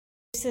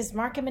This is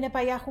Market Minute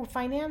by Yahoo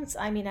Finance.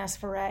 I'm Ines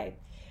Ferre.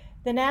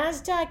 The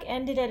Nasdaq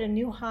ended at a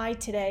new high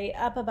today,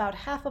 up about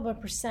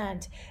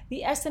 0.5%.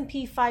 The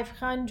S&P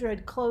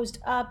 500 closed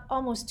up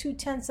almost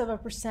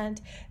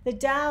 0.2%. The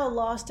Dow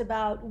lost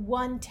about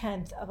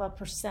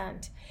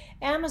 0.1%.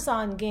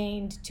 Amazon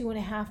gained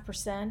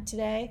 2.5%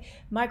 today.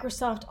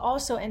 Microsoft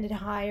also ended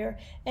higher,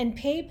 and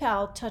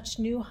PayPal touched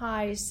new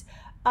highs,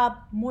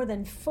 up more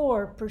than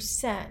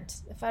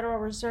 4%. The Federal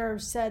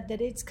Reserve said that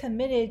it's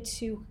committed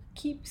to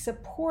keep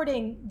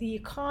supporting the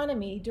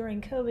economy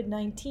during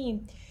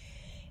COVID-19.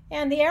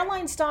 And the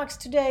airline stocks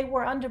today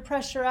were under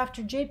pressure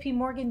after JP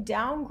Morgan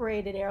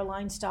downgraded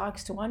airline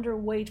stocks to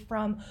underweight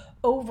from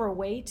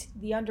overweight.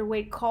 The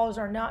underweight calls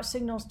are not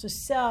signals to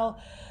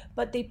sell,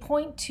 but they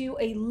point to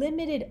a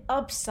limited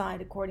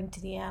upside, according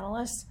to the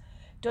analysts.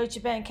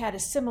 Deutsche Bank had a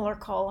similar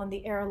call on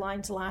the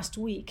airlines last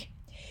week.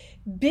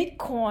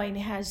 Bitcoin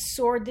has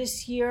soared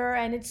this year,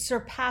 and it's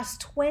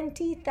surpassed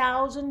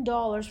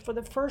 $20,000 for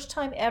the first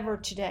time ever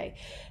today.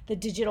 The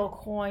digital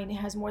coin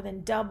has more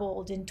than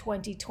doubled in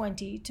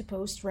 2020 to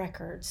post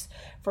records.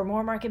 For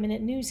more Market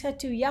Minute news, head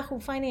to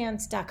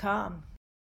yahoofinance.com.